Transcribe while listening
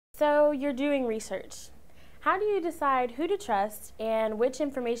So you're doing research. How do you decide who to trust and which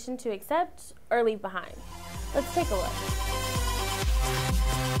information to accept or leave behind? Let's take a look.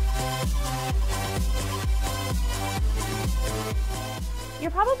 You're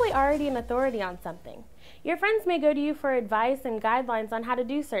probably already an authority on something. Your friends may go to you for advice and guidelines on how to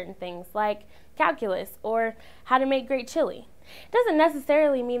do certain things, like calculus or how to make great chili. It doesn't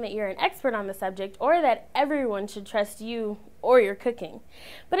necessarily mean that you're an expert on the subject or that everyone should trust you or your cooking.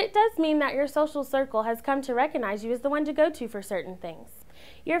 But it does mean that your social circle has come to recognize you as the one to go to for certain things.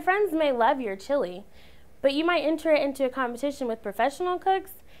 Your friends may love your chili, but you might enter it into a competition with professional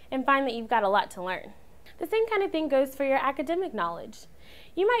cooks and find that you've got a lot to learn. The same kind of thing goes for your academic knowledge.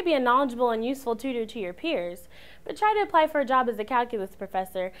 You might be a knowledgeable and useful tutor to your peers, but try to apply for a job as a calculus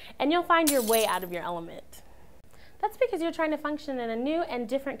professor and you'll find your way out of your element. That's because you're trying to function in a new and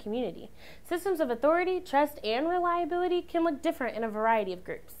different community. Systems of authority, trust, and reliability can look different in a variety of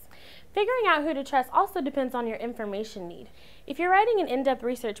groups. Figuring out who to trust also depends on your information need. If you're writing an in-depth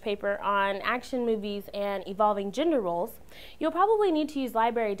research paper on action movies and evolving gender roles, you'll probably need to use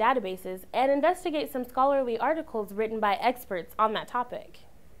library databases and investigate some scholarly articles written by experts on that topic.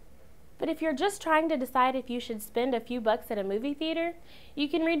 But if you're just trying to decide if you should spend a few bucks at a movie theater, you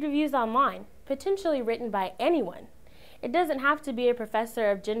can read reviews online, potentially written by anyone. It doesn't have to be a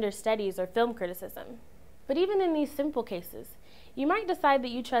professor of gender studies or film criticism. But even in these simple cases, you might decide that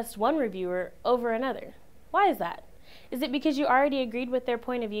you trust one reviewer over another. Why is that? Is it because you already agreed with their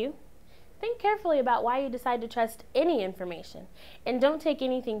point of view? Think carefully about why you decide to trust any information, and don't take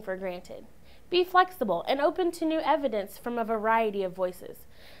anything for granted. Be flexible and open to new evidence from a variety of voices,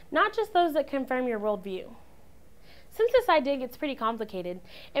 not just those that confirm your worldview. Since this idea gets pretty complicated,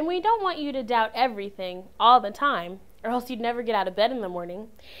 and we don't want you to doubt everything all the time, or else you'd never get out of bed in the morning,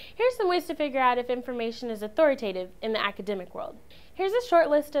 here's some ways to figure out if information is authoritative in the academic world. Here's a short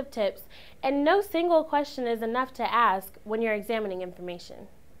list of tips, and no single question is enough to ask when you're examining information.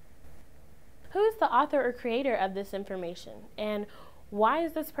 Who is the author or creator of this information, and why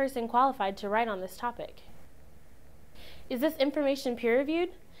is this person qualified to write on this topic? Is this information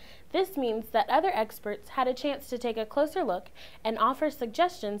peer-reviewed? This means that other experts had a chance to take a closer look and offer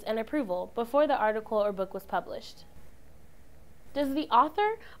suggestions and approval before the article or book was published. Does the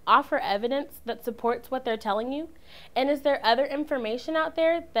author offer evidence that supports what they're telling you? And is there other information out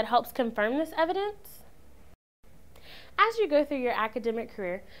there that helps confirm this evidence? As you go through your academic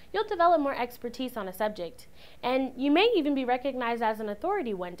career, you'll develop more expertise on a subject, and you may even be recognized as an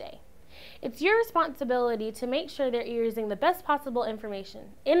authority one day. It's your responsibility to make sure that you're using the best possible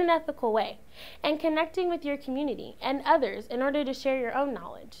information in an ethical way and connecting with your community and others in order to share your own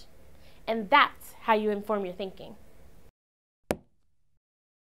knowledge. And that's how you inform your thinking.